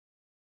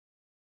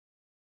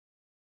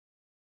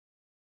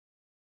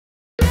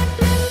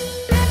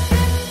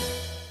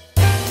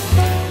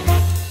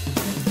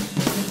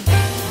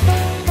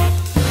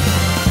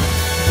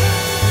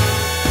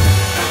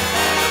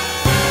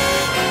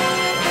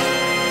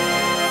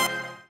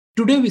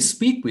Today we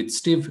speak with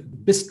Steve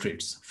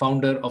Bistritz,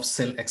 founder of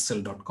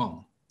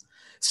SellExcel.com.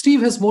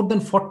 Steve has more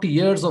than 40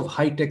 years of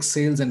high-tech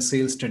sales and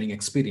sales training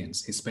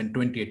experience. He spent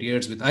 28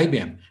 years with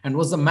IBM and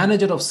was the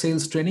manager of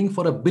sales training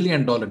for a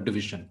billion-dollar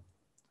division.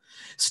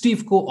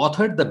 Steve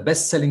co-authored the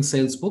best-selling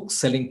sales book,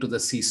 Selling to the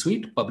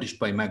C-Suite, published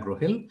by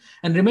McGraw-Hill,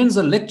 and remains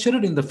a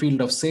lecturer in the field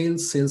of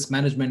sales, sales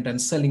management,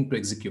 and selling to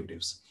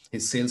executives.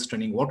 His sales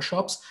training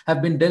workshops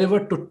have been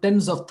delivered to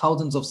tens of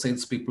thousands of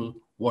salespeople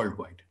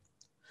worldwide.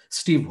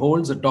 Steve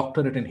holds a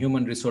doctorate in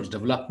human resource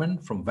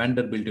development from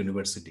Vanderbilt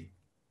University.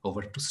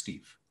 Over to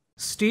Steve.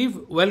 Steve,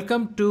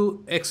 welcome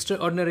to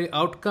Extraordinary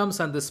Outcomes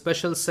and the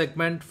special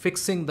segment,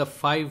 Fixing the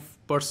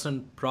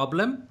 5%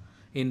 Problem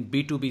in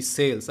B2B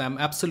Sales. I'm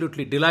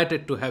absolutely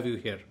delighted to have you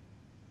here.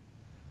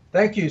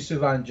 Thank you,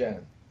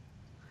 Suvanjan.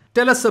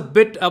 Tell us a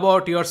bit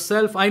about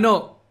yourself. I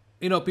know,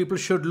 people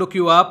should look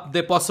you up.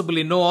 They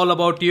possibly know all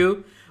about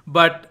you,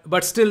 but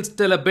still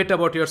tell a bit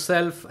about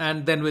yourself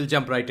and then we'll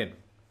jump right in.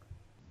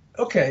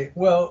 Okay,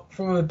 well,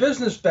 from a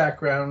business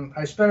background,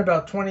 I spent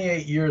about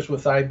 28 years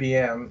with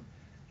IBM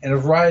in a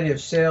variety of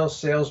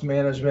sales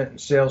management,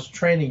 and sales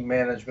training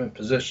management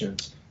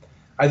positions.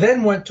 I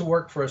then went to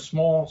work for a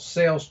small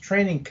sales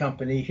training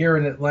company here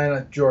in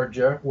Atlanta,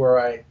 Georgia, where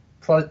I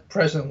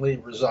presently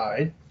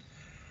reside.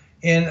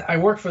 And I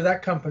worked for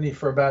that company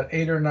for about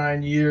 8 or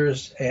 9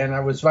 years, and I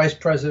was vice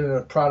president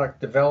of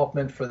product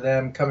development for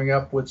them, coming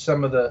up with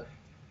some of the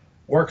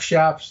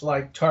workshops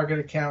like target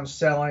account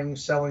selling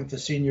to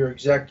senior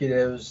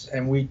executives,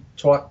 and we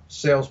taught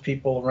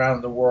salespeople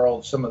around the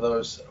world some of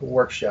those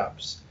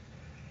workshops.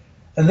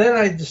 And then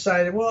I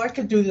decided, well, I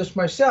could do this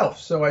myself.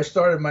 So I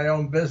started my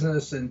own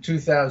business in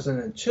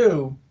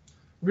 2002,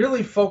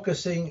 really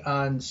focusing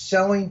on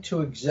selling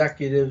to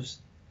executives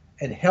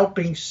and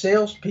helping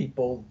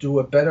salespeople do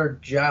a better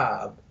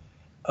job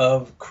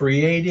of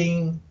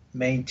creating,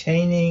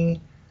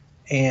 maintaining,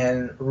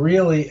 and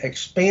really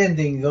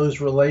expanding those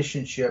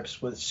relationships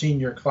with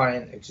senior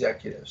client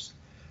executives.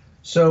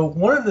 So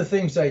one of the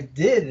things I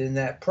did in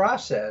that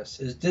process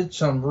is did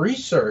some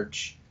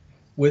research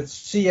with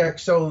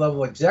CXO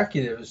level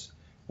executives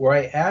where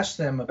I asked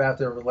them about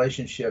their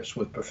relationships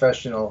with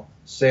professional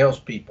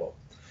salespeople.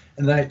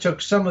 And then I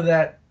took some of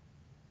that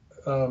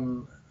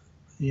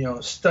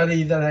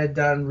study that I had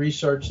done,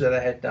 research that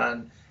I had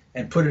done,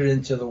 and put it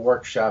into the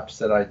workshops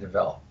that I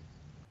developed.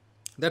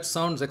 That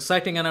sounds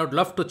exciting, and I would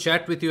love to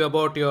chat with you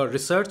about your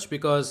research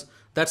because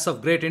that's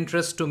of great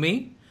interest to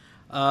me.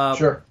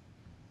 Sure.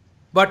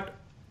 But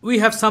we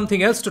have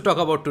something else to talk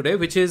about today,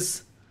 which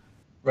is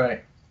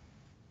right.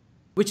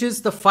 Which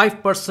is the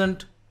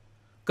 5%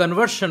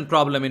 conversion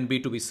problem in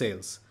B2B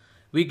sales.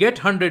 We get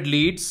 100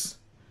 leads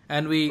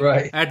and we,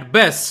 at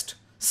best,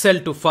 sell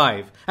to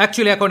 5.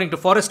 Actually, according to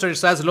Forrester,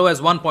 it's as low as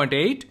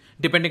 1.8,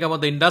 depending upon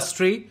the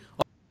industry,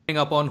 or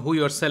depending upon who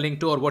you're selling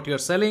to or what you're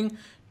selling,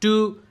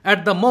 to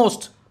at the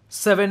most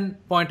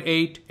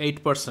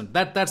 7.88%.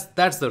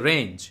 That's the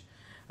range.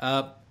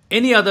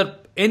 Any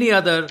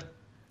other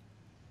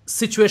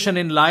situation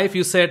in life,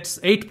 you said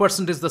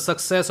 8% is the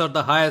success or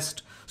the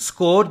highest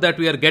score that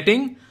we are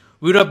getting,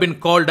 would have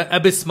been called an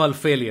abysmal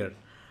failure.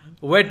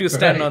 Where do you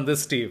stand on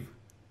this, Steve?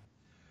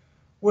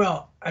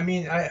 Well, I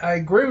mean, I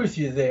agree with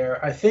you there.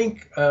 I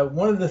think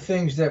one of the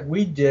things that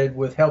we did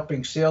with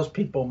helping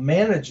salespeople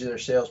manage their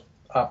sales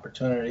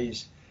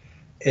opportunities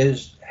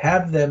is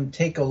have them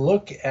take a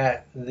look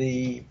at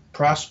the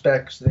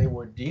prospects they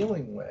were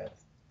dealing with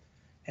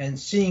and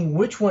seeing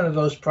which one of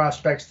those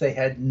prospects they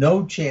had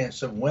no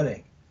chance of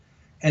winning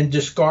and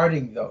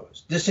discarding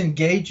those,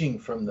 disengaging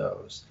from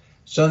those,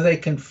 so they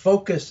can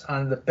focus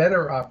on the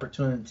better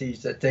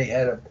opportunities that they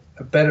had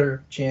a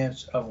better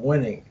chance of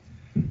winning,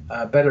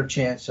 a better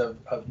chance of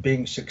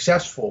being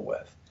successful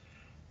with.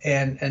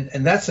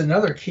 And that's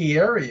another key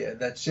area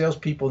that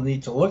salespeople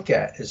need to look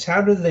at is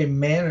how do they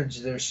manage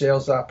their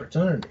sales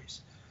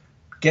opportunities?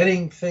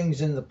 Getting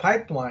things in the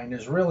pipeline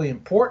is really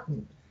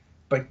important,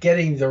 but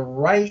getting the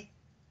right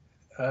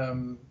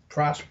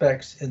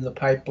prospects in the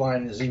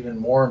pipeline is even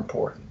more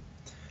important.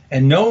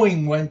 And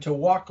knowing when to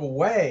walk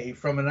away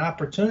from an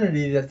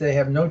opportunity that they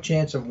have no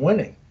chance of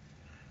winning.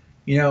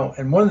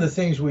 And one of the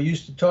things we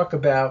used to talk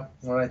about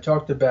when I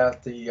talked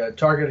about the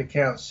target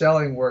account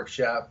selling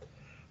workshop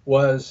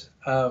was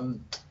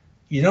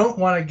you don't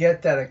want to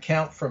get that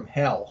account from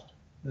hell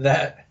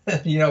that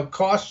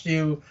costs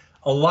you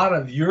a lot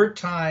of your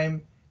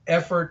time,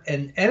 effort,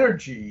 and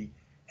energy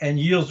and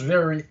yields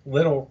very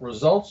little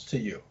results to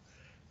you.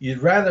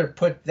 You'd rather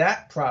put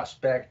that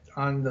prospect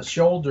on the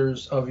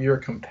shoulders of your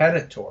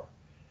competitor.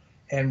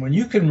 And when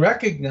you can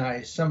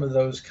recognize some of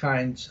those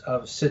kinds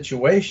of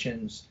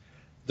situations,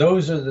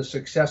 those are the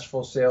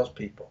successful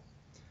salespeople.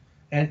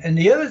 And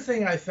the other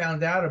thing I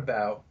found out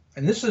about,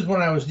 and this is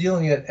when I was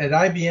dealing at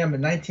IBM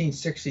in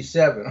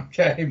 1967,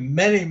 okay,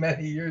 many,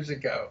 many years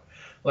ago.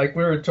 Like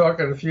we were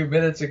talking a few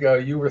minutes ago,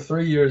 you were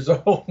 3 years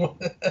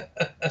old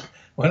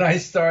when I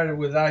started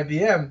with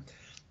IBM.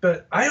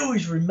 But I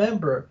always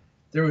remember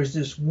there was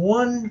this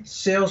one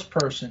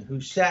salesperson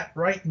who sat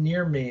right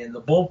near me in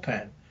the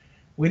bullpen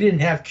we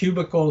didn't have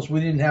cubicles, we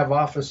didn't have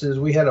offices,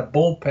 we had a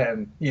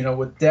bullpen,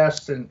 with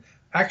desks, and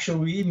actually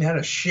we even had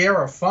to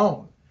share a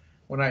phone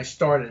when I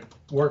started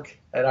work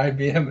at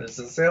IBM as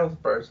a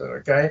salesperson,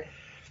 okay?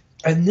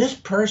 And this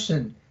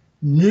person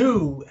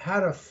knew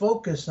how to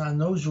focus on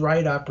those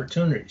right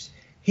opportunities.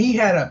 He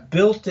had a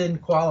built-in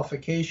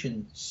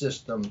qualification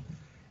system,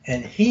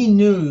 and he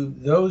knew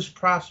those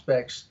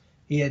prospects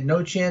he had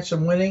no chance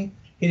of winning.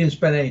 He didn't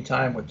spend any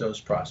time with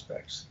those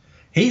prospects.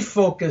 He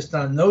focused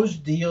on those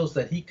deals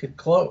that he could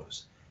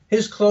close.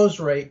 His close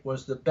rate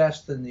was the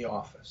best in the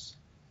office,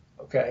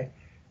 okay?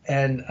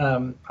 And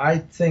I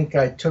think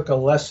I took a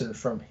lesson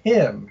from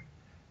him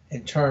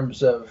in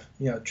terms of,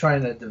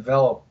 trying to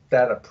develop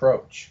that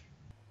approach.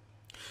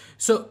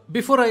 So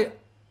before I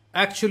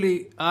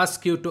actually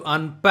ask you to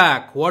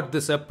unpack what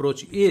this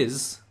approach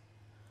is,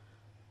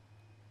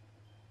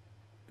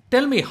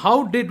 tell me,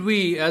 how did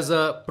we as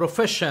a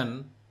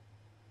profession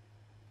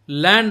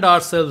land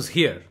ourselves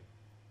here?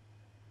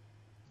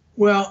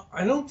 Well,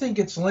 I don't think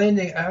it's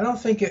landing. I don't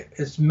think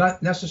it's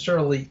not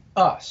necessarily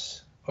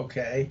us,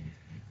 okay?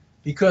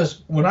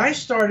 Because when I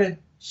started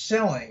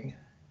selling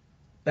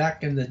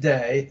back in the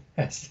day,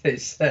 as they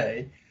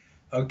say,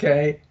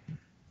 okay,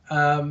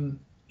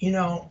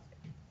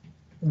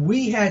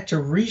 we had to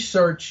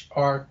research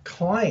our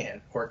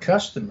client or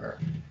customer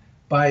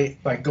by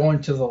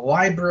going to the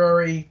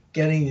library,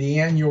 getting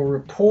the annual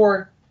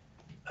report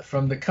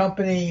from the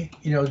company,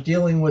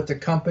 dealing with the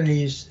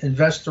company's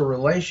investor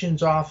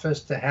relations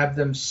office to have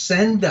them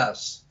send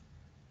us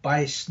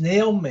by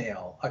snail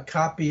mail a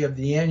copy of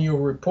the annual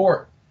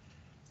report.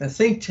 I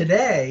think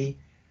today,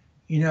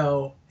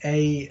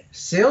 a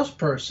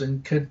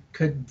salesperson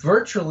could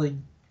virtually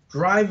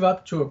drive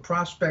up to a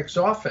prospect's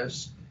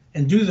office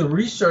and do the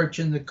research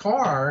in the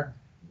car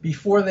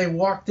before they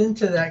walked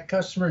into that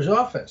customer's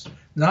office.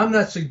 Now, I'm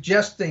not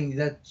suggesting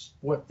that's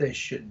what they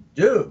should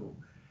do,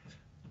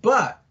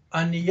 but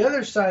on the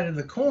other side of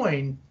the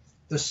coin,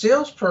 the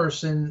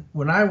salesperson,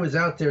 when I was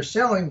out there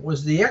selling,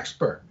 was the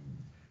expert.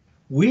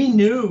 We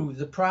knew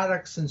the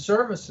products and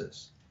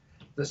services.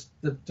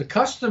 The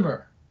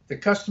customer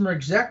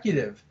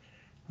executive,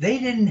 they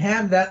didn't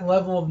have that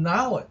level of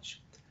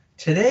knowledge.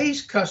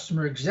 Today's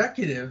customer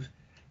executive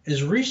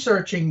is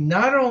researching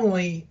not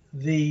only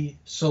the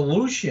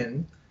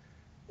solution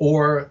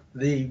or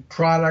the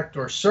product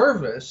or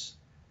service,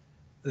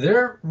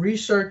 they're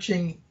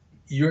researching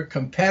your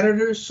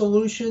competitors'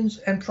 solutions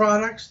and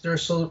products. They're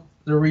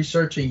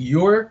researching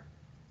your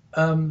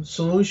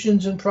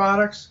solutions and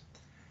products.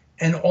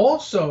 And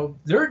also,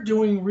 they're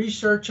doing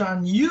research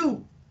on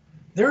you.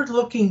 They're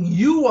looking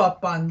you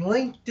up on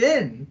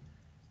LinkedIn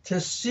to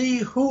see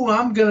who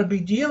I'm going to be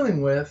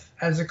dealing with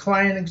as a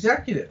client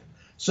executive.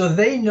 So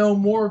they know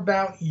more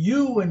about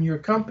you and your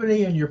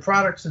company and your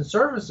products and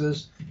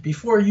services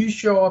before you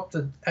show up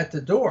at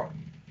the door.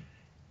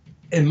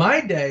 In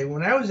my day,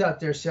 when I was out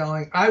there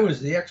selling, I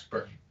was the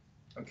expert,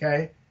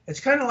 okay? It's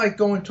kind of like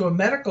going to a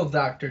medical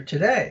doctor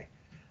today.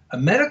 A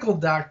medical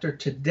doctor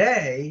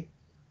today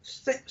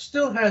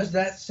still has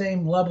that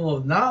same level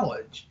of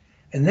knowledge,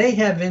 and they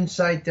have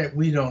insight that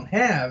we don't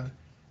have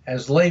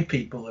as lay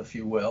people, if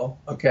you will,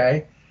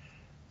 okay?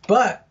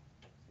 But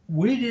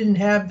we didn't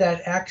have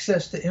that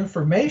access to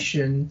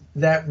information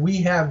that we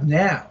have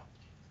now,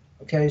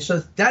 okay?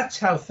 So that's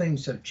how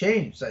things have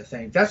changed, I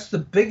think. That's the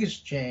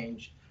biggest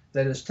change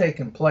that has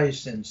taken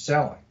place in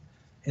selling,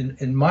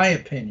 in my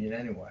opinion,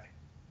 anyway.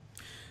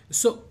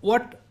 So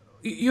what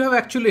you have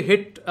actually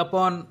hit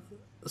upon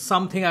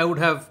something I would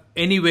have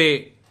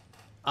anyway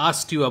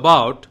asked you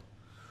about,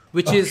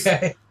 which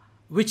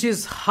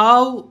is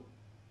how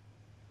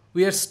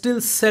we are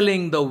still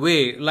selling the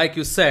way, like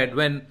you said,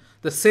 when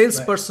the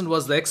salesperson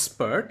was the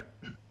expert,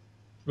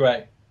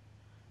 right,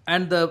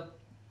 and the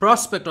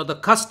prospect or the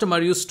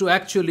customer used to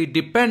actually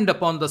depend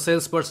upon the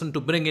salesperson to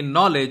bring in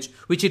knowledge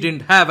which he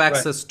didn't have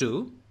access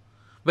to,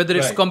 whether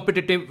it's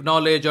competitive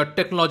knowledge or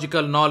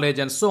technological knowledge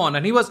and so on.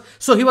 And he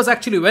was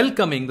actually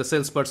welcoming the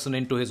salesperson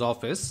into his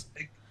office,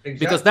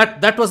 because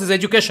that was his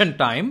education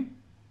time.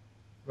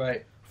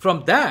 Right.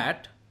 From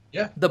that,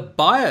 the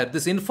buyer,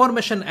 this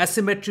information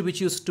asymmetry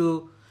which used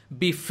to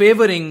be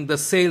favoring the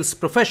sales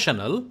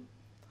professional,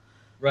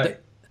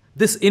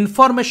 this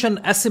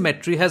information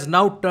asymmetry has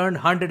now turned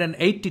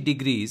 180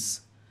 degrees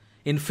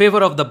in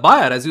favor of the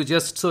buyer, as you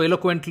just so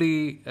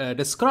eloquently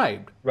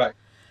described. Right.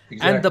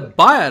 Exactly. And the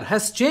buyer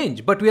has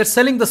changed, but we are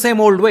selling the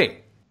same old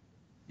way.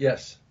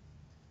 Yes.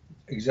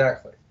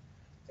 Exactly.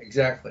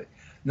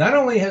 Not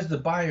only has the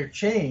buyer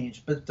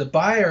changed, but the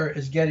buyer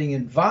is getting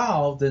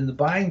involved in the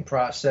buying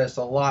process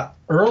a lot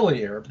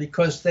earlier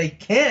because they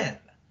can.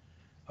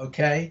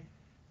 Okay?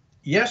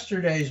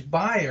 Yesterday's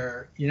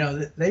buyer,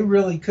 they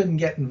really couldn't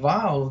get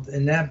involved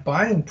in that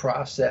buying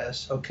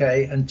process,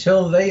 okay,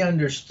 until they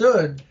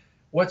understood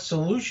what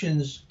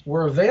solutions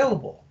were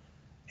available.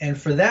 And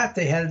for that,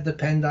 they had to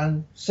depend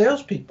on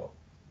salespeople.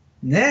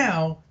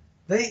 Now,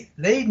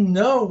 they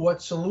know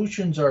what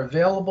solutions are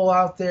available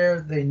out there.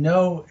 They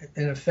know,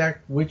 in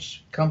effect,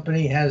 which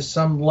company has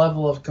some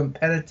level of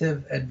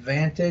competitive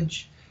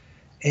advantage.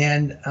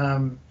 And,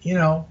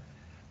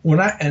 When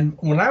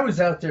I was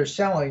out there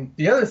selling,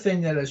 the other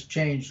thing that has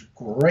changed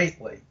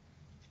greatly,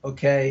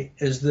 okay,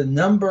 is the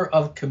number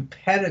of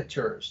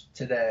competitors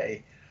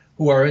today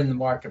who are in the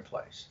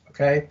marketplace.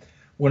 Okay,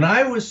 when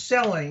I was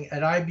selling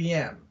at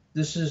IBM,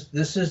 this is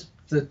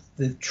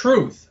the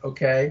truth.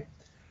 Okay,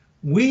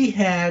 we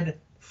had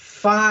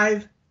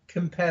 5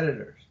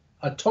 competitors,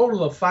 a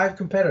total of 5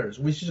 competitors.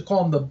 We used to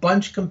call them the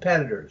bunch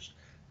competitors: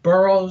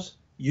 Burroughs,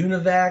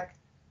 Univac,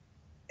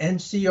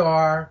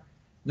 NCR.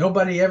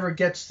 Nobody ever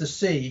gets to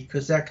see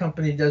because that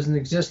company doesn't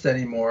exist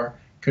anymore.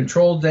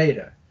 Control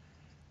Data,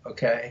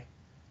 okay,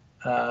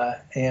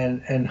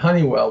 and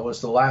Honeywell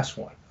was the last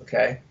one,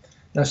 okay.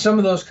 Now some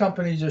of those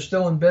companies are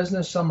still in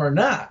business, some are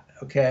not,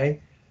 okay.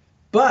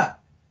 But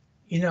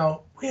we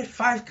had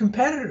 5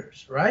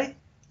 competitors, right?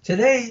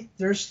 Today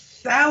there's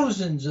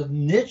thousands of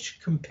niche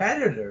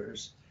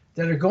competitors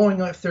that are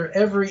going after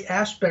every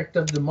aspect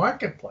of the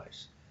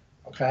marketplace,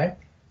 okay.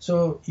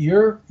 So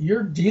you're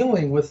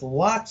dealing with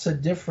lots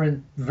of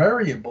different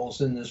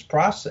variables in this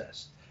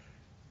process.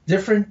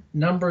 Different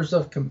numbers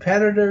of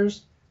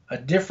competitors, a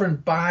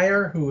different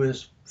buyer who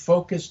is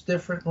focused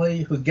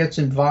differently, who gets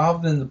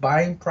involved in the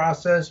buying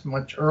process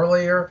much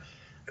earlier.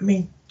 I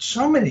mean,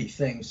 so many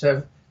things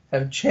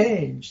have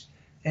changed.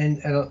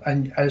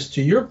 And as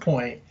to your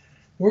point,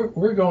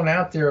 we're going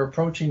out there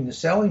approaching the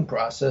selling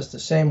process the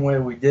same way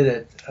we did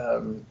it,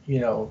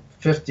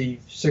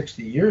 50,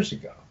 60 years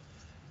ago.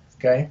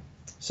 Okay.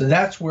 So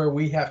that's where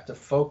we have to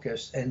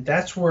focus, and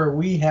that's where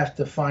we have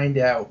to find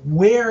out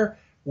where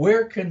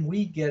can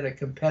we get a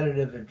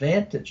competitive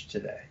advantage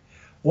today?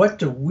 What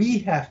do we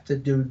have to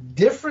do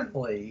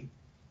differently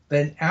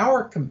than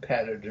our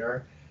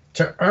competitor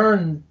to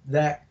earn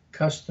that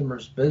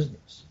customer's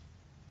business?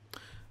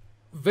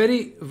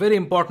 Very, very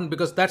important,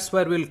 because that's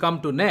where we'll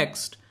come to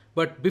next.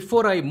 But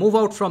before I move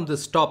out from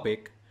this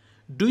topic,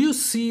 do you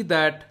see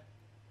that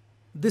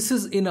this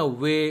is in a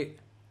way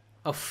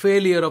a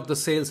failure of the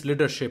sales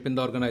leadership in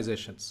the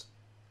organizations?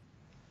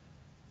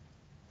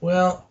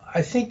 Well,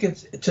 I think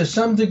it's to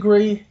some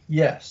degree,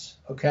 yes.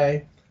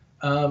 Okay.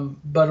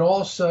 But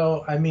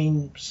also, I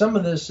mean, some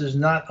of this is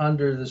not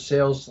under the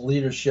sales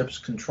leadership's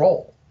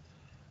control.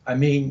 I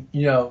mean,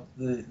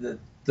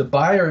 the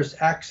buyer's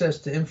access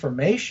to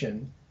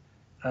information,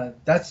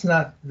 that's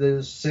not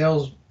the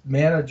sales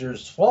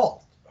manager's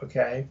fault.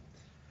 Okay.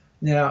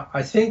 Now,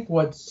 I think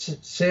what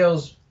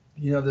sales,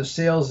 the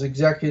sales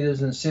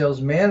executives and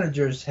sales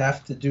managers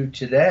have to do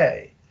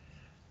today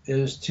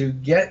is to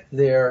get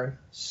their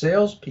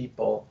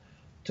salespeople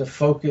to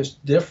focus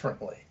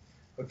differently.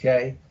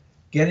 Okay.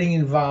 Getting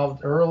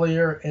involved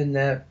earlier in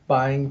that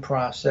buying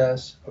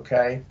process,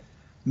 okay,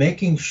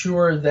 making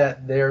sure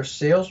that their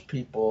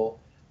salespeople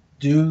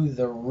do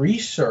the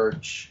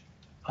research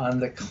on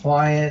the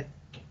client,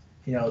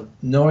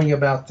 knowing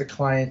about the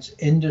client's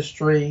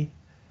industry.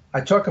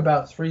 I talk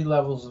about 3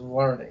 levels of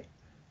learning: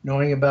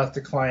 knowing about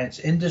the client's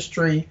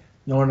industry,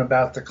 knowing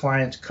about the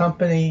client's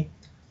company,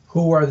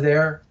 who are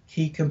their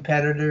key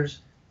competitors,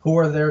 who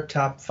are their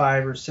top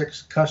 5 or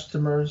 6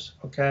 customers,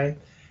 okay?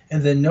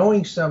 And then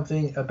knowing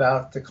something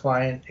about the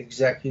client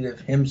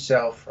executive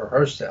himself or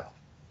herself.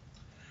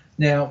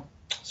 Now,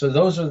 so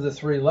those are the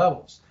 3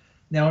 levels.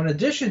 Now, in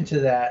addition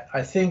to that,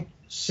 I think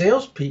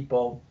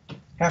salespeople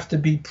have to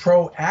be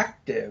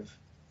proactive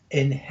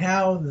in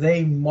how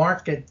they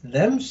market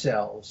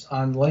themselves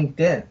on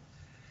LinkedIn.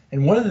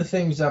 And one of the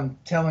things I'm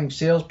telling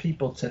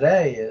salespeople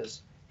today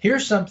is,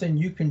 here's something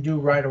you can do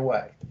right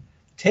away.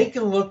 Take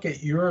a look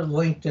at your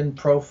LinkedIn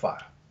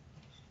profile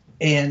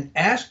and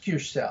ask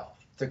yourself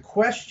the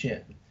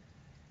question,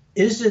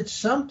 is it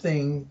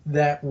something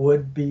that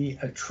would be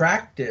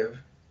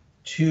attractive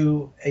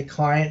to a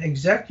client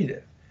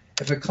executive?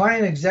 If a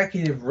client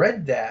executive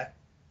read that,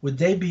 would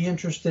they be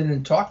interested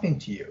in talking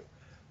to you?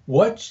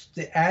 What's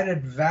the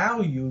added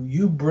value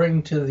you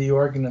bring to the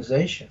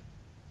organization?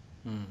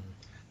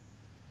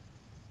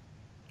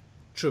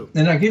 True.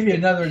 And I'll give you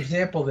another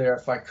example there,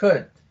 if I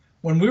could.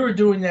 When we were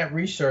doing that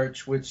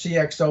research with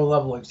CXO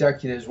level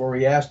executives, where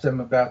we asked them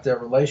about their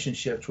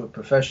relationships with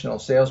professional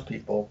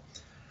salespeople,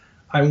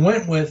 I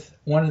went with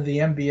one of the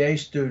MBA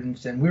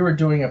students, and we were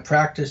doing a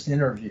practice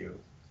interview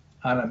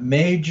on a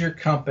major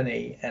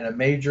company and a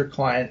major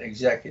client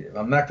executive.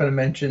 I'm not going to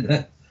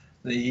mention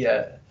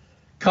the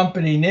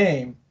company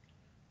name,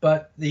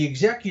 but the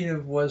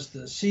executive was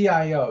the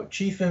CIO,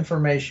 Chief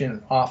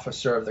Information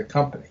Officer of the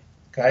company,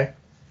 okay?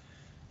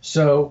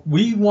 So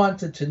we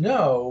wanted to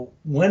know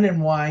when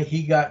and why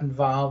he got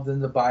involved in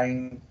the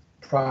buying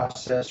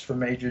process for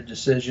major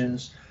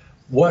decisions.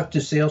 What do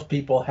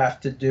salespeople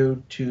have to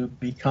do to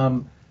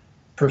become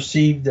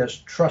perceived as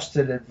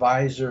trusted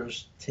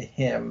advisors to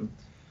him?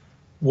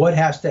 What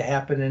has to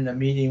happen in a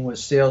meeting with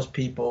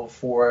salespeople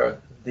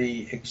for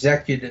the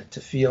executive to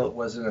feel it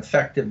was an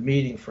effective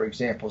meeting, for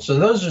example? So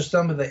those are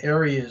some of the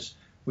areas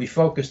we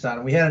focused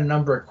on. We had a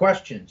number of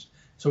questions.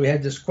 So we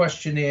had this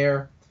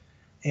questionnaire,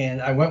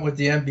 and I went with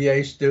the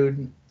MBA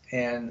student,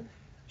 and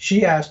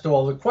she asked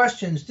all the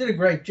questions, did a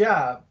great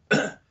job.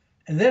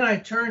 And then I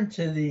turned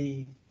to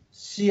the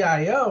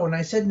CIO and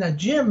I said, now,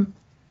 Jim,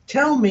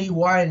 Tell me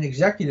why an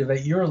executive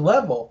at your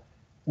level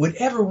would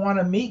ever want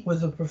to meet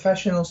with a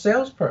professional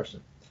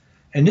salesperson.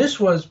 And this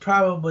was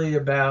probably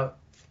about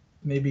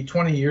maybe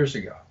 20 years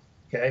ago,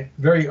 okay?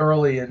 Very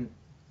early in,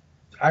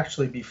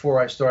 actually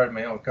before I started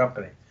my own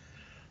company.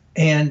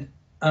 And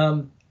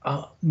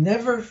I'll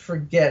never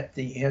forget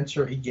the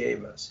answer he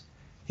gave us.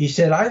 He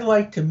said, I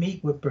like to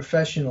meet with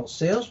professional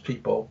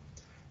salespeople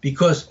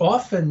because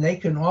often they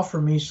can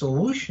offer me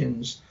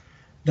solutions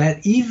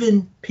that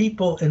even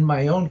people in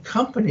my own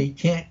company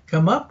can't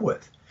come up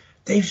with.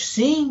 They've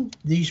seen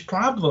these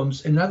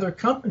problems in other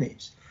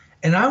companies,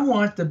 and I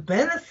want the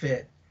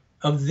benefit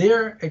of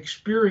their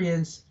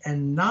experience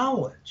and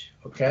knowledge,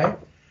 okay?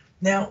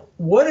 Now,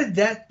 what did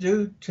that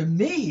do to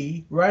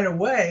me right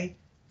away?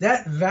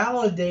 That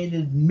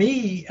validated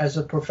me as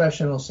a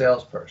professional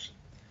salesperson.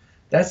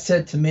 That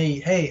said to me,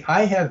 hey,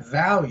 I have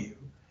value,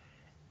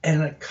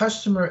 and a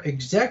customer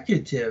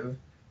executive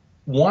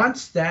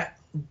wants that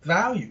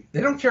value. They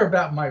don't care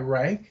about my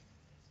rank.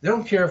 They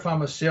don't care if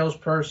I'm a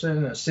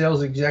salesperson, a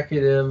sales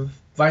executive,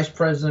 vice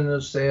president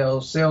of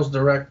sales, sales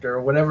director,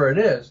 or whatever it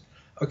is,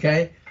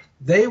 okay?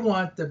 They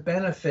want the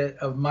benefit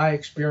of my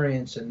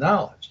experience and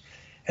knowledge.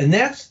 And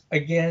that's,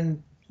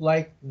 again,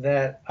 like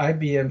that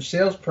IBM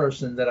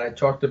salesperson that I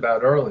talked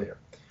about earlier.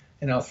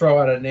 And I'll throw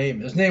out a name.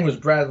 His name was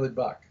Bradley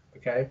Buck,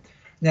 okay?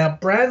 Now,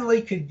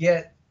 Bradley could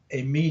get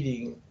a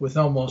meeting with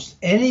almost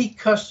any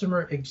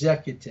customer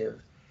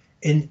executive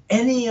in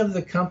any of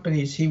the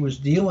companies he was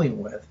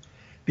dealing with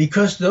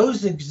because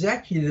those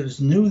executives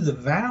knew the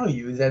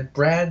value that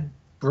Brad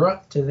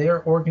brought to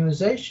their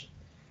organization.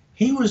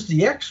 He was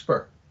the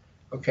expert,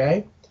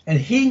 okay? And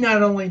he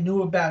not only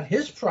knew about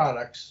his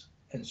products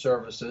and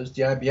services,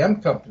 the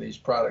IBM company's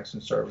products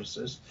and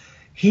services,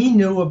 he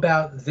knew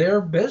about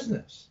their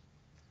business.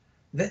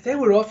 They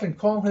would often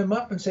call him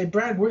up and say,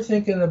 Brad, we're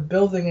thinking of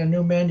building a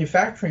new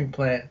manufacturing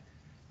plant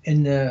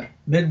in the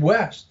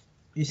Midwest.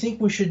 Do you think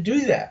we should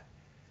do that?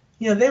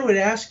 You know, they would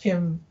ask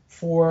him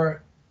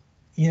for,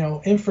 you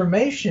know,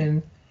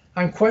 information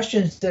on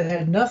questions that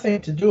had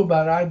nothing to do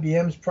about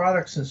IBM's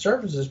products and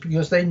services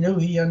because they knew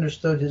he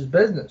understood his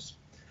business.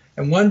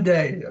 And one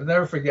day, I'll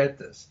never forget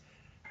this,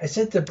 I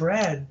said to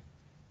Brad,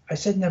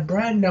 now,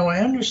 Brad, no, I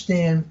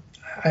understand.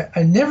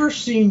 I never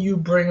seen you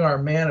bring our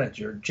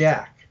manager,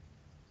 Jack,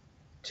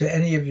 to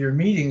any of your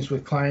meetings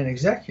with client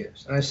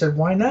executives. And I said,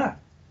 why not?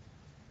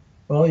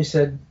 Well, he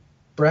said,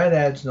 Brad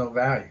adds no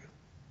value,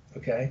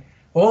 okay?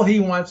 All he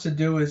wants to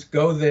do is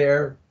go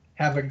there,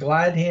 have a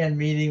glad hand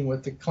meeting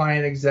with the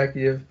client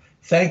executive,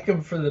 thank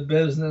him for the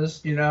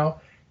business, you know.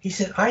 He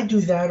said, I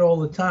do that all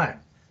the time.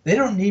 They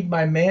don't need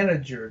my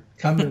manager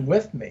coming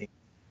with me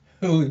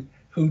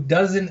who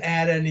doesn't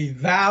add any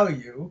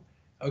value,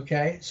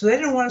 okay? So they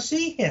don't want to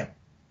see him,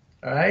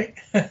 all right?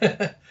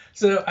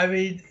 So, I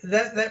mean,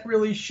 that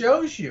really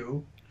shows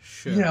you,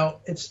 Sure. you know,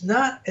 it's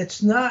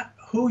not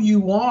who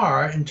you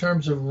are in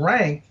terms of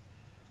rank.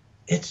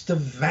 It's the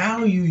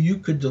value you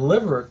could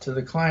deliver to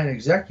the client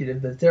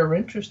executive that they're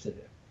interested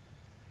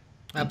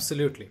in.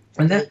 Absolutely.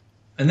 And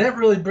that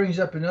really brings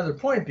up another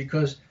point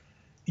because,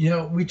 you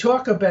know, we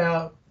talk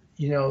about,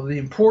 you know, the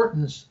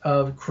importance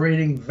of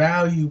creating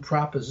value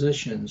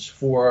propositions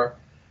for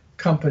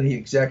company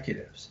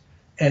executives.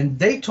 And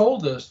they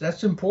told us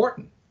that's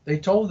important. They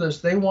told us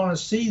they want to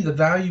see the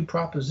value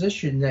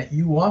proposition that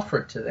you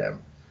offer to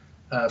them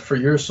for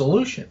your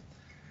solution.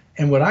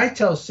 And what I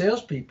tell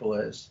salespeople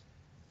is,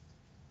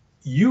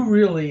 you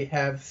really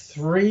have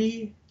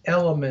three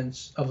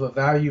elements of a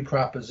value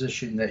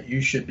proposition that you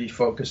should be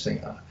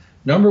focusing on.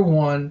 Number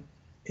one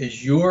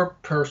is your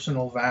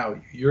personal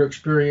value, your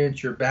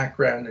experience, your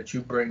background that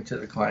you bring to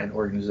the client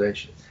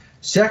organization.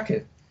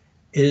 Second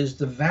is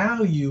the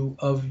value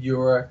of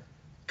your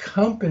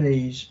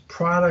company's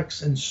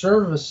products and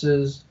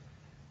services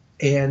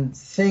and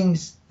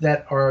things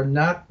that are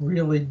not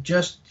really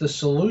just the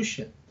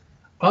solution,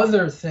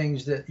 other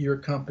things that your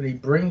company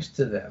brings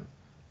to them,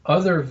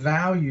 other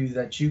value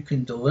that you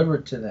can deliver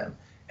to them,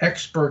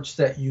 experts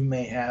that you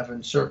may have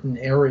in certain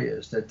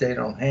areas that they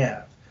don't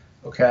have,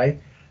 okay?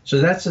 So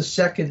that's a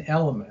second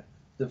element,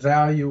 the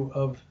value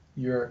of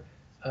your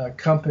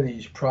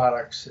company's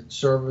products and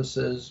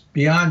services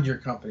beyond your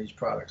company's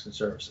products and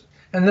services.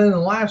 And then the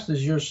last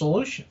is your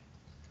solution.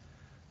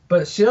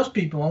 But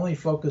salespeople only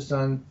focus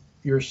on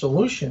your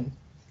solution,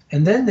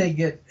 and then they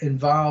get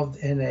involved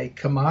in a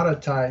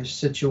commoditized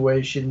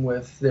situation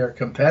with their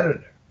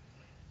competitor,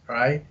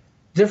 right?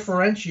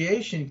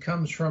 Differentiation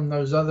comes from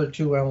those other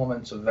two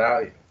elements of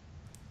value.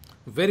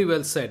 Very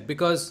well said,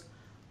 because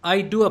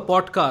I do a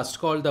podcast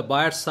called the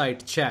Buyer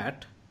Side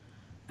Chat,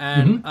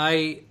 and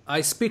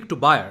I speak to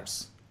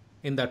buyers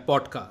in that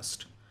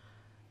podcast.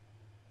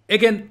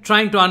 Again,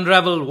 trying to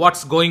unravel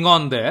what's going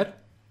on there.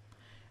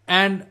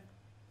 And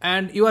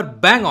you are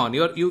bang on.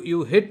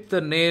 You hit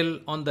the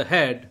nail on the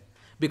head,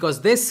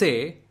 because they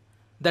say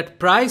that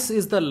price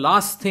is the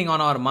last thing on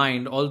our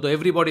mind, although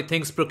everybody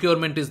thinks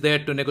procurement is there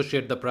to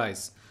negotiate the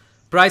price.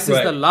 Price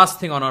is the last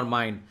thing on our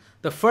mind.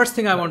 The first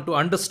thing I want to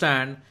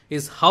understand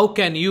is how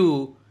can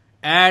you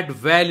add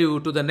value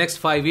to the next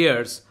 5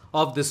 years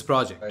of this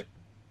project?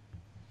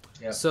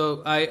 Yeah.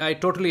 So I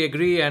totally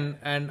agree, and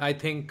I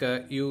think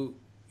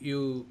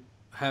you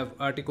have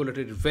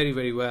articulated it very,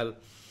 very well.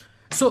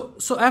 So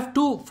I have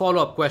two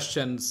follow-up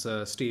questions,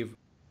 Steve.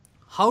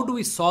 How do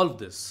we solve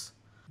this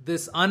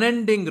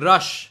unending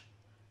rush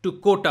to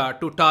quota,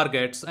 to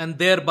targets, and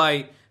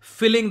thereby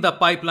filling the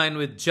pipeline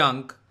with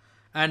junk,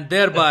 and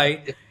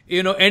thereby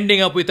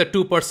ending up with a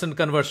 2%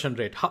 conversion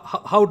rate?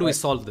 How do we Right.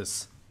 solve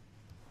this?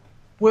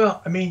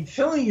 Well, I mean,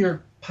 filling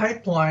your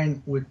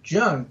pipeline with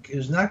junk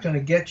is not going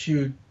to get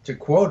you to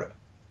quota.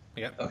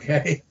 Yeah.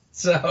 Okay.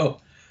 So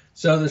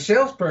the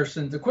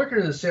salesperson, the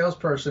quicker the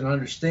salesperson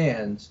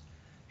understands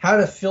how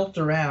to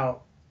filter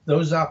out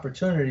those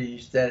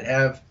opportunities that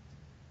have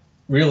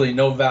really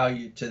no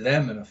value to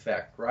them in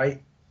effect,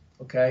 right?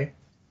 Okay.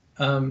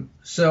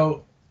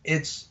 So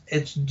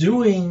it's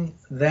doing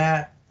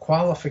that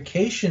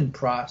qualification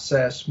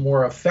process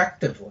more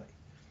effectively.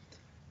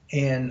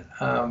 And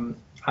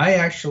I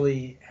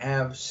actually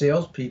have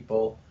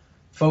salespeople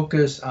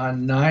focus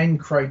on 9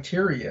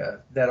 criteria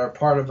that are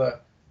part of a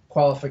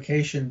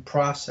qualification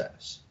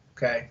process.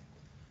 Okay.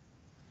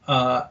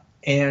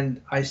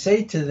 And I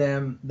say to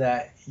them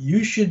that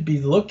you should be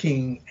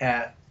looking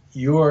at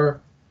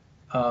your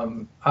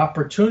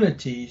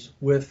opportunities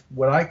with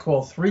what I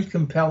call 3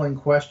 compelling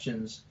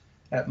questions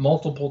at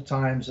multiple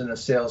times in a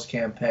sales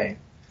campaign.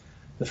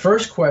 The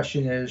first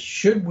question is,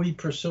 should we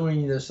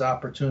pursuing this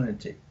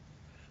opportunity?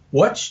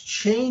 What's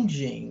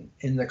changing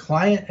in the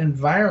client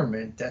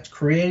environment that's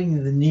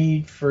creating the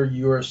need for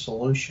your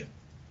solution?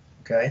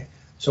 Okay.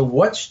 So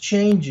what's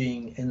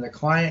changing in the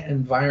client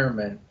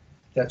environment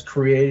that's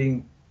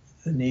creating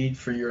the need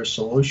for your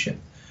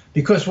solution?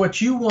 Because what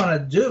you want to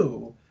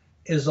do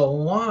is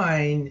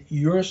align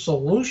your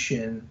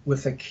solution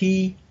with a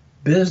key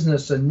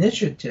business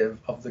initiative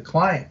of the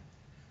client.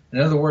 In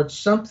other words,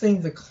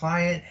 something the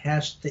client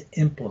has to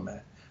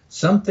implement,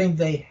 something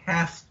they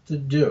have to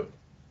do.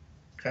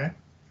 Okay.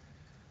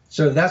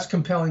 So that's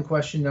compelling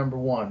question number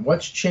 1.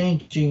 What's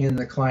changing in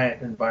the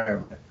client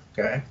environment?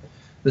 Okay.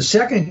 The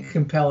second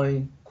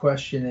compelling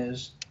question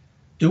is,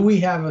 do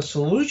we have a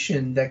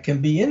solution that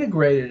can be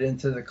integrated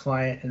into the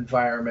client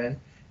environment,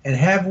 and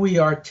have we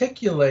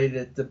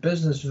articulated the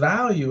business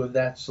value of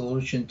that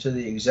solution to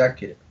the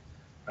executive,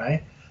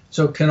 right?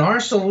 So can our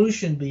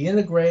solution be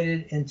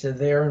integrated into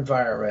their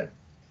environment,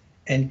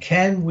 and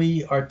can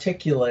we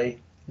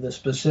articulate the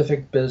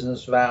specific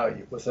business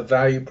value with a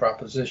value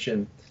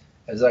proposition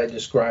as I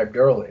described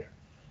earlier?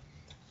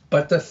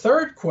 But the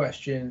third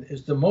question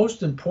is the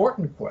most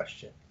important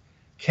question.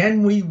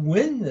 Can we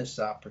win this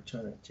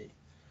opportunity?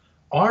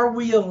 Are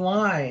we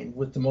aligned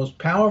with the most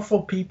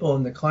powerful people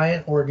in the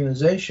client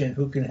organization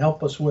who can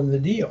help us win the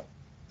deal?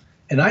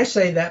 And I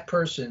say that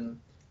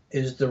person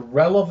is the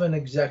relevant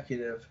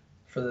executive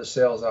for the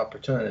sales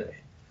opportunity.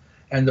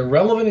 And the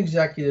relevant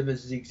executive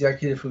is the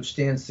executive who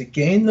stands to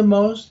gain the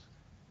most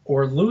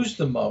or lose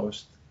the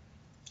most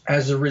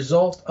as a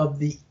result of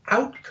the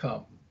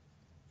outcome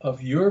of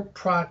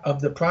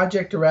the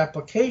project or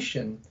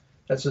application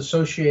that's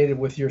associated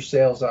with your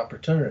sales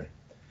opportunity.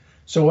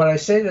 So what I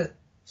say to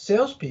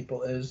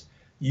salespeople is,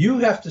 you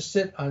have to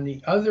sit on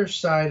the other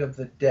side of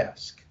the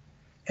desk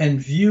and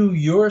view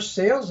your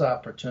sales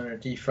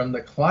opportunity from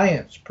the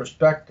client's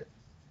perspective.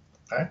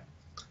 Okay?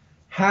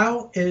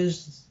 How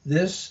is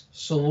this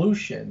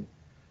solution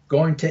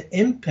going to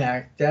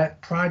impact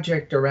that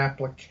project or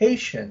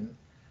application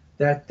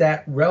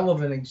that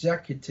relevant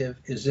executive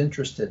is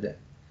interested in,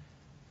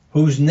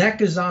 whose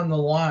neck is on the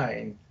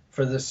line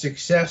for the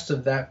success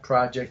of that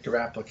project or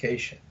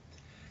application?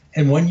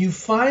 And when you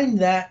find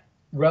that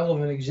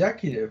relevant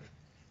executive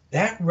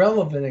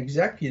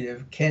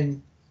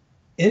can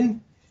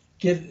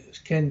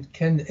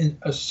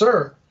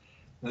assert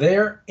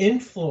their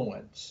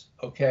influence,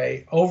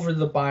 okay, over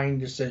the buying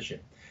decision.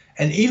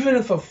 And even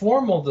if a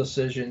formal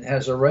decision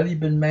has already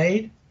been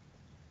made,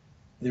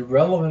 the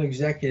relevant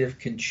executive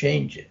can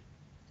change it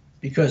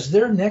because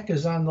their neck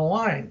is on the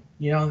line.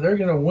 They're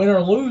going to win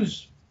or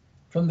lose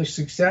from the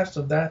success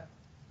of that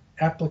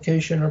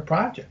application or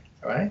project,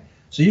 right?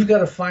 So you've got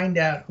to find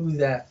out who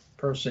that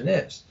person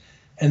is.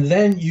 And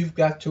then you've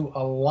got to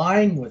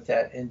align with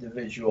that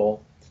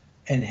individual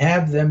and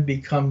have them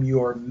become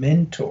your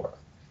mentor.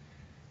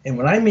 And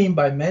what I mean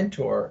by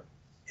mentor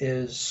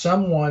is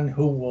someone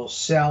who will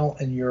sell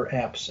in your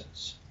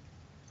absence,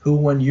 who,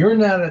 when you're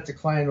not at the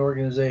client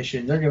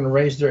organization, they're going to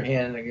raise their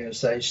hand and they're going to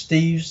say,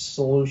 Steve's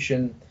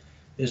solution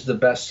is the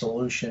best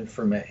solution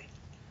for me.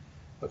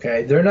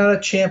 Okay? They're not a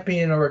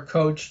champion or a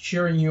coach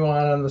cheering you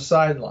on the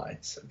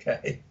sidelines.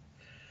 Okay?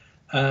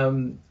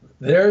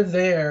 They're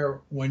there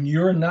when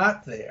you're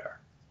not there,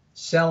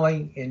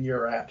 selling in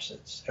your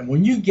absence. And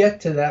when you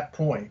get to that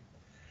point,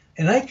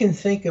 and I can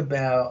think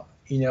about,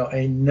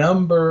 a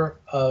number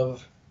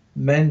of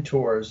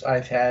mentors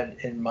I've had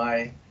in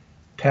my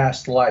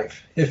past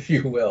life, if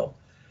you will,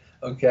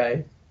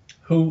 okay,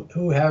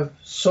 who have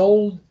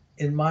sold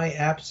in my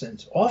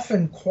absence,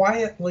 often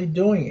quietly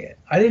doing it.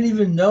 I didn't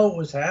even know it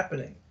was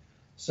happening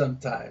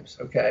sometimes,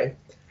 okay?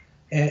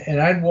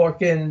 And I'd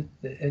walk in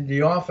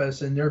the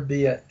office and there'd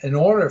be an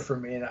order for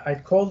me, and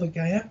I'd call the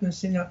guy up and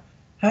say,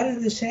 how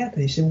did this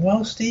happen? He said,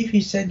 well, Steve,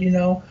 he said,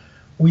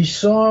 we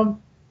saw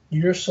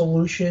your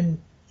solution,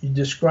 you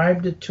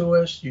described it to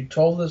us, you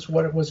told us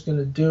what it was going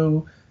to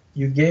do,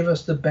 you gave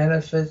us the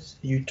benefits,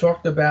 you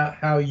talked about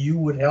how you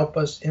would help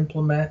us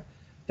implement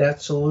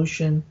that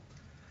solution,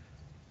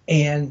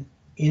 and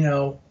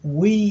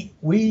we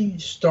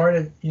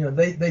started,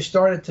 they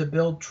started to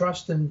build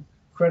trust and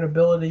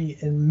credibility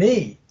in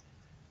me.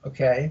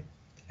 Okay.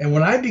 And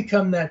when I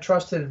become that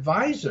trusted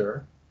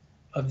advisor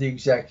of the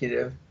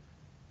executive,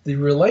 the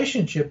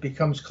relationship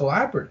becomes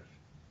collaborative.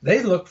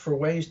 They look for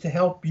ways to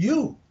help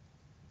you.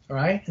 All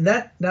right. And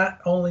that not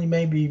only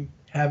maybe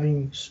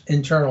having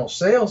internal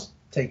sales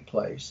take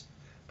place,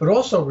 but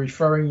also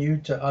referring you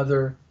to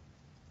other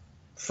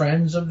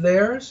friends of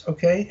theirs.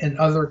 Okay. And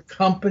other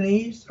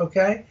companies.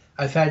 Okay.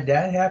 I've had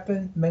that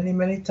happen many,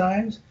 many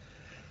times.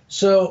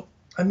 So,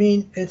 I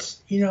mean,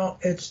 it's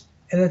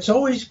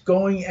always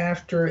going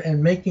after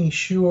and making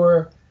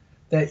sure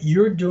that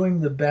you're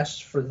doing the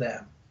best for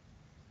them,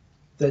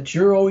 that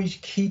you're always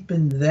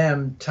keeping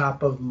them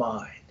top of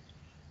mind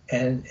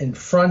and in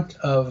front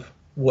of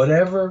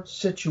whatever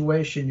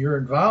situation you're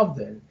involved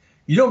in.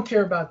 You don't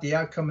care about the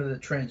outcome of the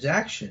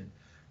transaction.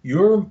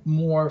 You're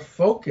more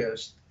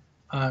focused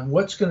on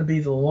what's going to be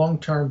the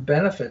long-term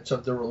benefits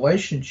of the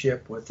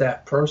relationship with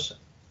that person.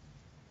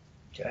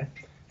 Okay?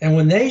 And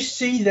when they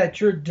see that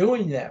you're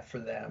doing that for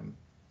them,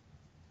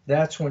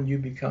 that's when you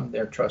become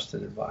their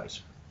trusted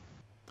advisor.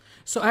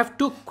 So I have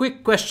two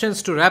quick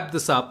questions to wrap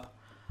this up.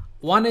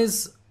 One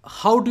is,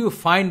 how do you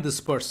find this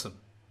person?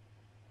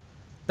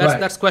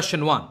 That's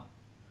question one.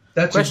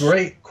 That's a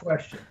great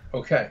question.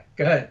 Okay,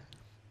 go ahead.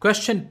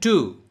 Question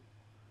two,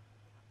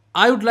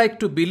 I would like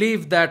to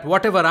believe that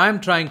whatever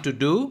I'm trying to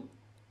do,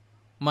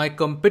 my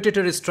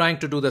competitor is trying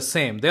to do the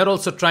same. They're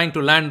also trying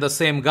to land the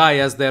same guy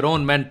as their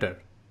own mentor.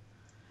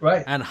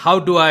 Right. And how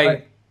do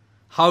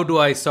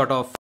I sort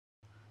of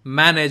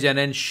manage and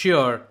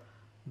ensure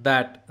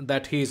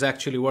that he's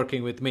actually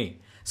working with me?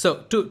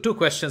 So two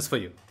questions for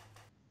you.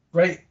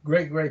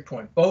 Great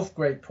point. Both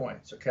great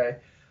points. Okay.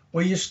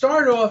 Well, you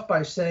start off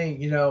by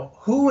saying,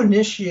 who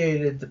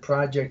initiated the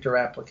project or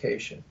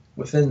application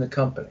within the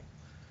company.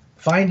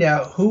 Find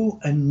out who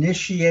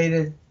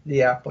initiated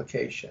the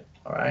application.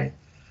 All right.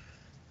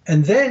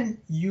 And then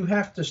you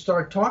have to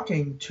start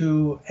talking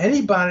to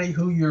anybody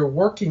who you're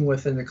working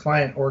with in the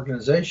client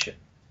organization.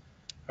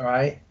 All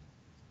right.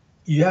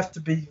 You have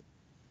to be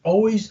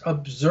always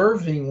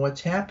observing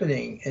what's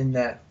happening in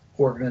that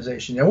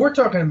organization. Now we're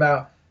talking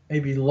about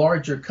maybe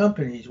larger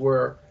companies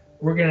where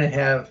we're going to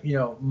have,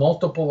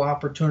 multiple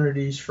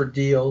opportunities for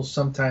deals,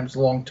 sometimes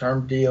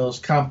long-term deals,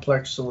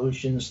 complex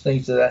solutions,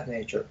 things of that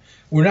nature.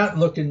 We're not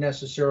looking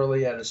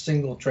necessarily at a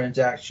single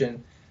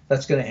transaction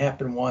that's going to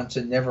happen once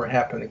and never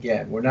happen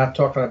again. We're not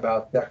talking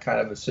about that kind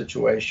of a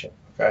situation.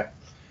 Okay.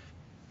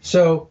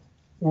 So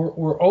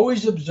we're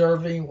always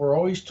observing, we're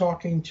always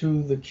talking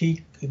to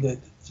the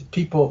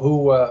people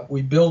who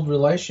we build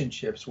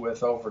relationships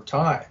with over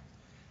time.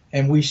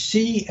 And we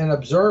see and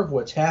observe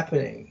what's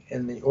happening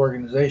in the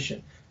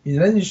organization. And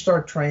then you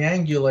start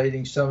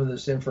triangulating some of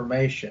this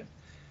information.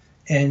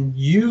 And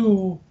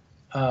you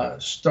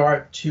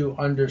start to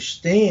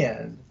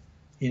understand,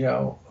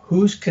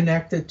 who's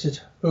connected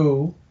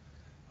to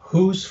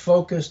who's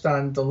focused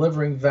on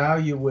delivering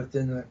value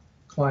within the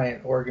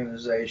client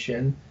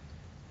organization,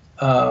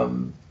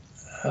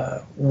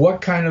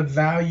 what kind of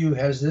value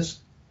has this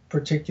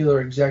particular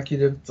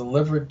executive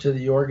delivered to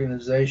the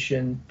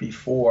organization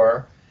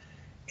before,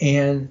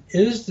 and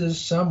is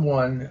this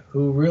someone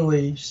who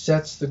really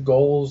sets the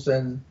goals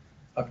and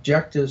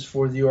objectives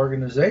for the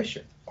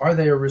organization? Are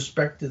they a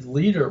respected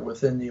leader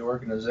within the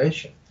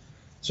organization?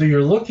 So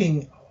you're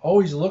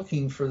always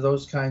looking for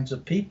those kinds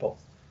of people,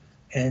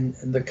 and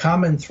the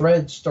common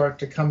threads start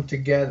to come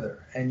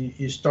together, and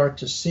you start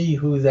to see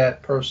who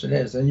that person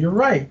is. And you're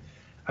right.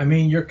 I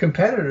mean, your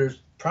competitors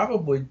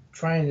probably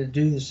trying to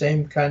do the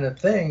same kind of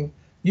thing.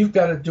 You've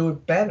got to do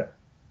it better,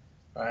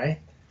 right?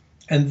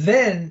 And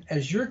then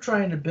as you're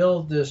trying to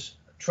build this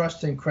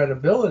trust and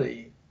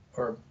credibility,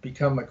 or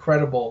become a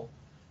credible,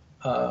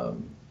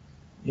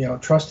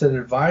 trusted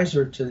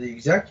advisor to the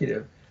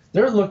executive,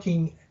 they're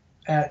looking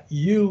at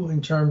you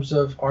in terms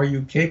of, are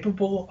you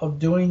capable of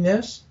doing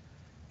this?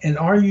 And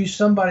are you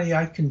somebody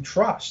I can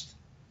trust?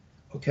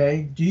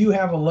 Okay. Do you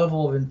have a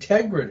level of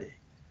integrity?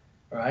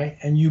 Right?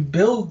 And you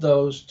build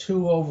those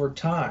two over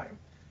time.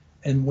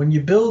 And when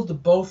you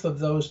build both of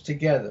those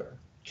together,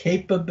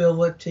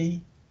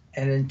 capability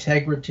and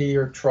integrity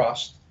or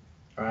trust,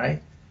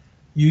 right,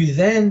 you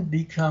then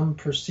become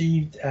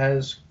perceived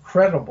as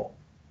credible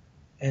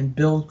and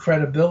build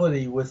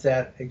credibility with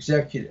that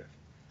executive.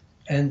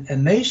 And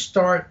they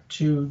start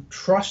to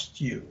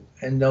trust you,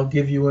 and they'll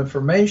give you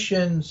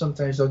information.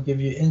 Sometimes they'll give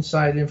you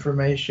inside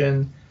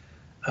information.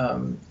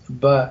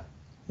 But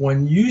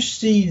when you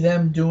see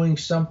them doing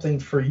something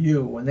for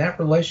you, when that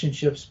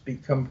relationships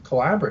become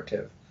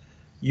collaborative,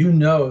 you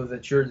know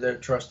that you're their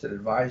trusted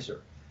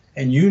advisor.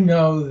 and you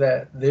know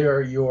that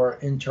they're your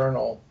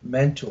internal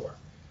mentor.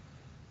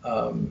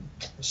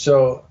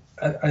 So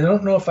I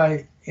don't know if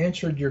I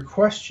answered your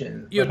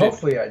question, You but did.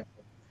 hopefully I.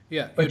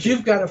 Yeah, you But did.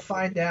 you've got to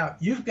find out.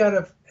 You've got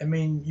to. I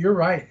mean, you're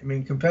right. I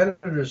mean,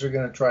 competitors are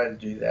going to try to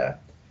do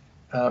that.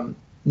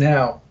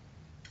 Now,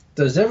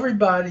 is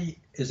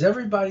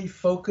everybody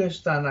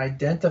focused on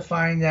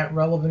identifying that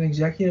relevant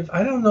executive?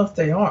 I don't know if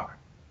they are.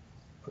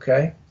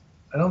 Okay,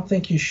 I don't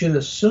think you should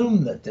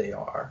assume that they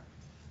are.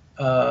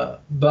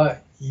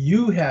 But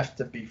you have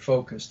to be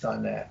focused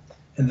on that.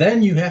 And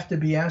then you have to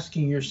be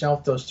asking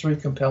yourself those three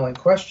compelling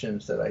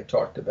questions that I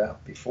talked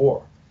about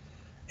before.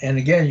 And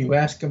again, you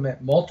ask them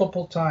at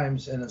multiple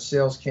times in a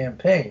sales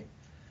campaign.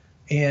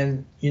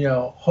 And,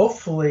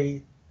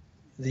 hopefully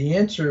the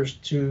answers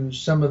to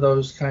some of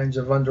those kinds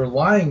of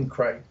underlying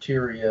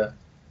criteria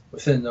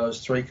within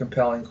those three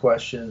compelling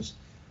questions.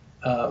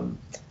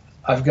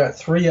 I've got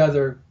three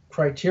other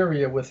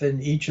criteria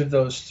within each of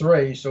those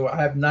three. So I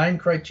have 9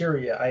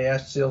 criteria I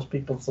ask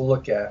salespeople to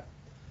look at.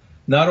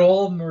 Not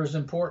all of them are as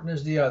important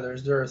as the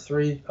others. There are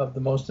 3 of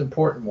the most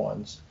important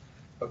ones.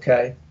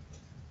 Okay.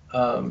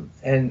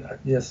 And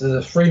yes,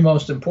 the 3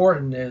 most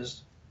important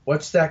is,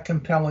 what's that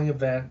compelling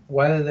event?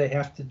 Why do they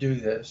have to do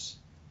this?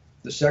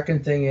 The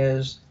second thing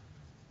is,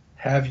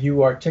 have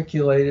you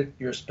articulated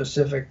your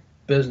specific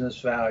business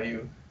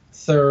value?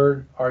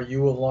 Third, are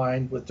you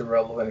aligned with the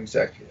relevant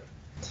executive?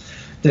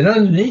 Then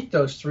underneath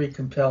those 3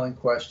 compelling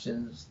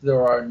questions,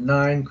 there are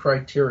 9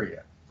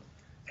 criteria.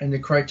 And the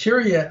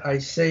criteria I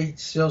say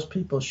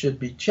salespeople should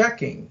be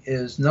checking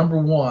is, number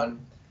 1,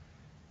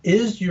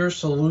 is your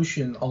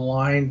solution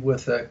aligned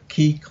with a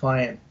key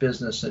client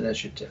business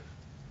initiative?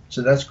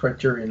 So that's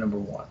criteria number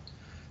 1.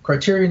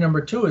 Criteria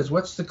number 2 is,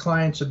 what's the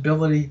client's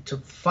ability to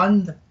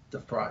fund the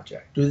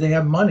project? Do they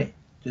have money?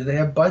 Do they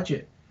have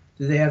budget?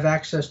 Do they have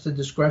access to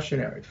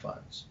discretionary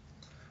funds?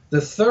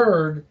 The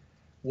third,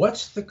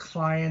 what's the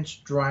client's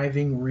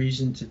driving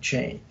reason to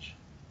change?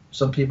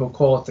 Some people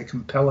call it the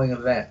compelling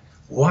event.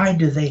 Why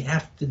do they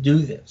have to do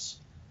this?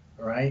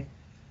 All right.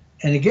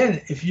 And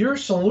again, if your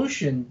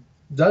solution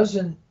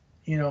doesn't,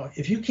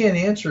 if you can't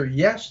answer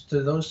yes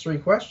to those 3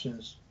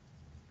 questions,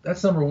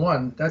 that's number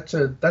 1. That's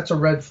a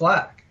red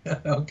flag.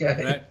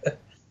 Okay. Right.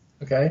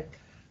 Okay.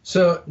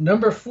 So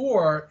number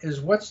 4 is,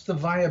 what's the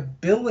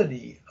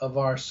viability of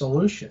our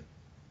solution?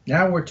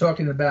 Now we're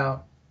talking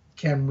about,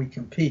 can we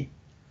compete?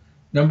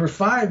 Number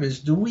 5 is,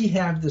 do we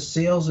have the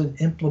sales and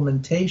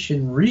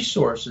implementation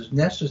resources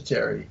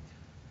necessary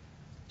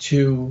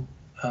to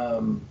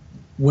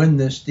win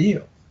this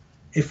deal?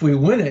 If we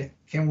win it,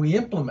 can we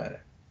implement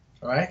it?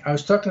 All right. I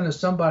was talking to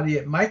somebody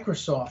at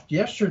Microsoft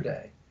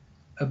yesterday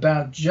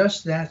about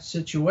just that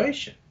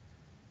situation.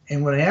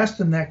 And when I asked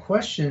him that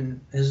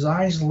question, his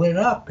eyes lit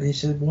up and he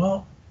said,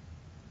 well,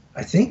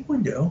 I think we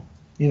do,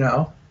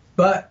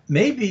 but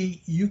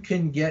maybe you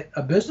can get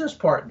a business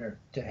partner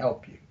to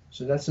help you.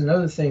 So that's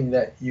another thing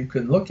that you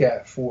can look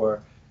at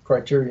for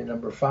criteria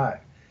number 5.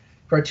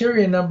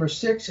 Criteria number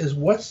 6 is,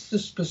 what's the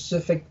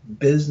specific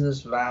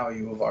business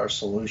value of our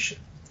solution?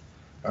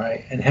 All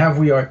right. And have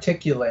we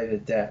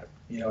articulated that?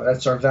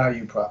 That's our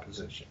value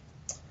proposition.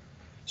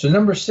 So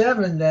number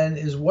 7 then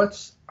is,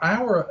 what's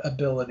our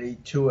ability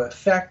to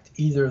affect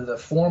either the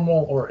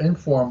formal or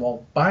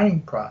informal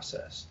buying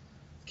process?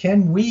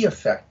 Can we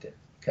affect it?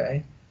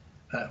 Okay.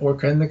 Or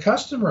can the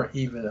customer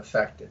even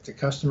affect it, the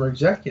customer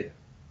executive,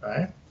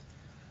 right?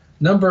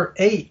 Number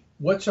 8,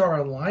 what's our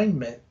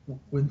alignment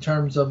in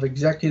terms of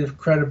executive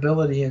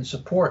credibility and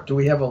support? Do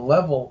we have a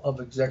level of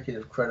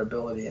executive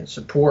credibility and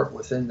support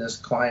within this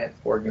client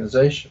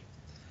organization?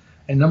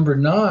 And number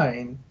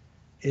 9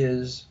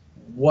 is,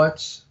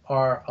 what's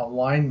our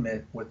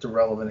alignment with the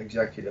relevant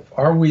executive?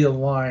 Are we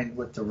aligned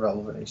with the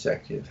relevant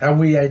executive? Have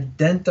we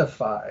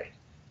identified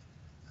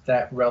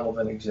that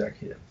relevant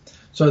executive?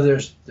 So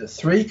there's the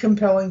 3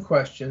 compelling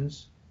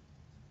questions.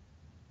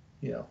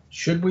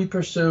 Should we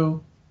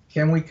pursue?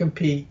 Can we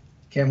compete?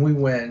 Can we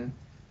win?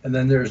 And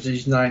then there's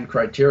these 9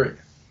 criteria.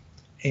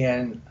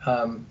 And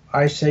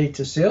I say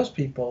to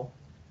salespeople,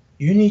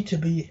 you need to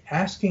be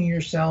asking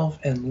yourself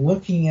and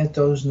looking at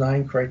those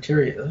 9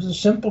 criteria. Those are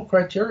simple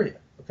criteria,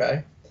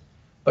 okay?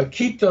 But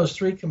keep those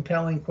 3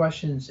 compelling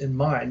questions in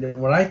mind. And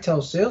what I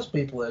tell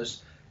salespeople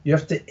is, you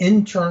have to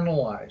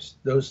internalize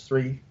those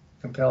 3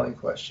 compelling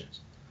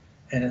questions.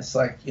 And it's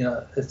like,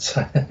 it's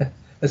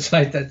it's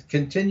like that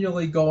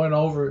continually going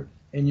over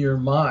in your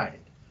mind.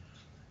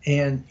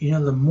 And,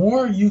 the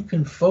more you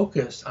can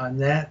focus on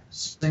that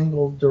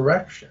single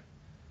direction,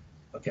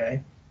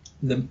 okay,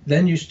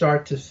 then you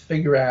start to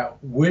figure out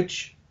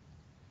which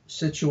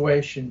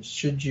situations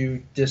should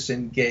you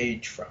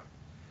disengage from.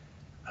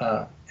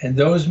 And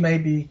those may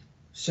be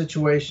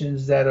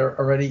situations that are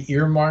already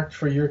earmarked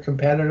for your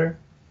competitor.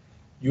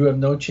 You have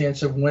no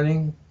chance of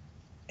winning.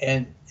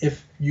 And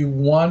if you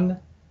won,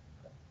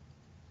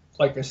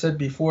 like I said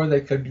before, they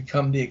could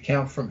become the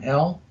account from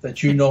hell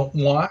that you don't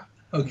want,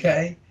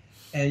 okay?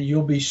 And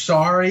you'll be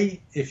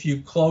sorry if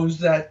you close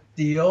that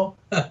deal.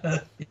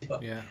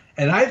 Yeah.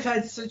 And I've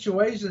had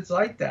situations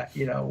like that,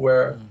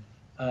 where,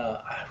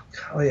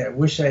 golly, I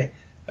wish I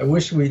I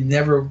wish we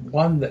never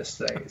won this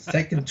thing. It's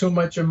taking too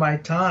much of my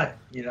time,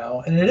 and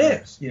it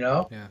Right. is,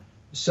 Yeah.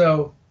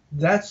 So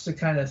that's the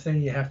kind of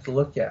thing you have to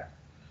look at.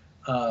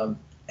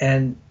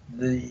 And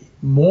the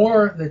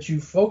more that you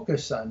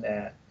focus on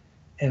that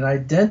and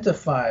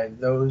identify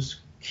those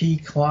key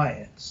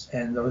clients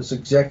and those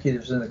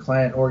executives in the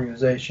client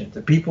organization,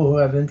 the people who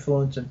have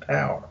influence and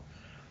power,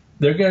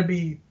 they're going to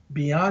be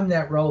beyond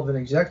that relevant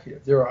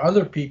executive. There are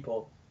other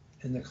people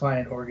in the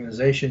client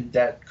organization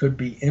that could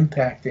be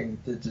impacting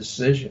the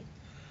decision.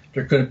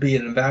 There could be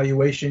an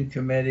evaluation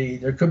committee.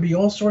 There could be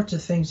all sorts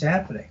of things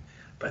happening.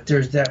 But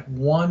there's that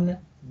one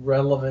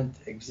relevant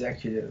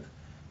executive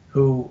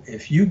who,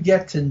 if you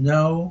get to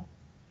know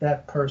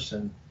that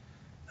person,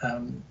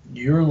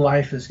 your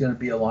life is going to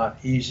be a lot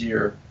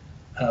easier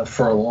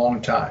for a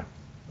long time.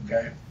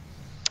 Okay.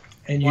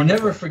 And you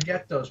never Wonderful.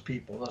 forget those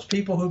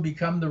people who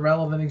become the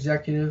relevant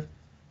executive,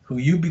 who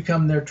you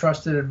become their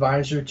trusted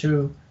advisor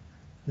to.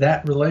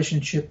 That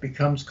relationship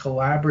becomes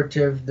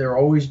collaborative. They're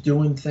always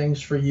doing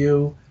things for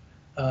you.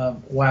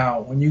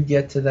 Wow, when you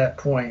get to that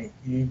point,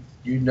 you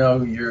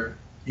know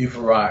you've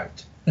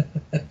arrived.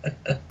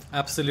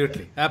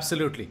 Absolutely,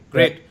 absolutely, Yeah,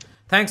 great.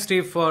 Thanks,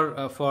 Steve,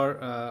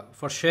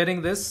 for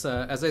sharing this.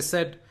 As I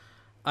said,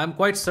 I'm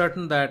quite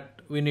certain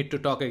that we need to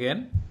talk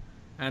again,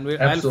 and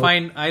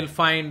absolutely. I'll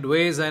find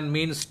ways and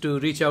means to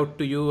reach out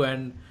to you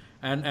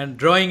and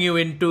drawing you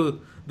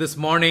into this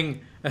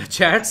morning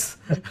chats,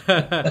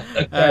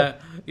 Okay,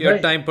 your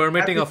great. time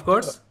permitting, Happy of to do it.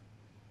 course.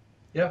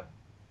 Yeah.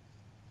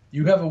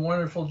 You have a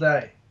wonderful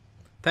day.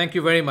 Thank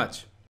you very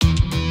much.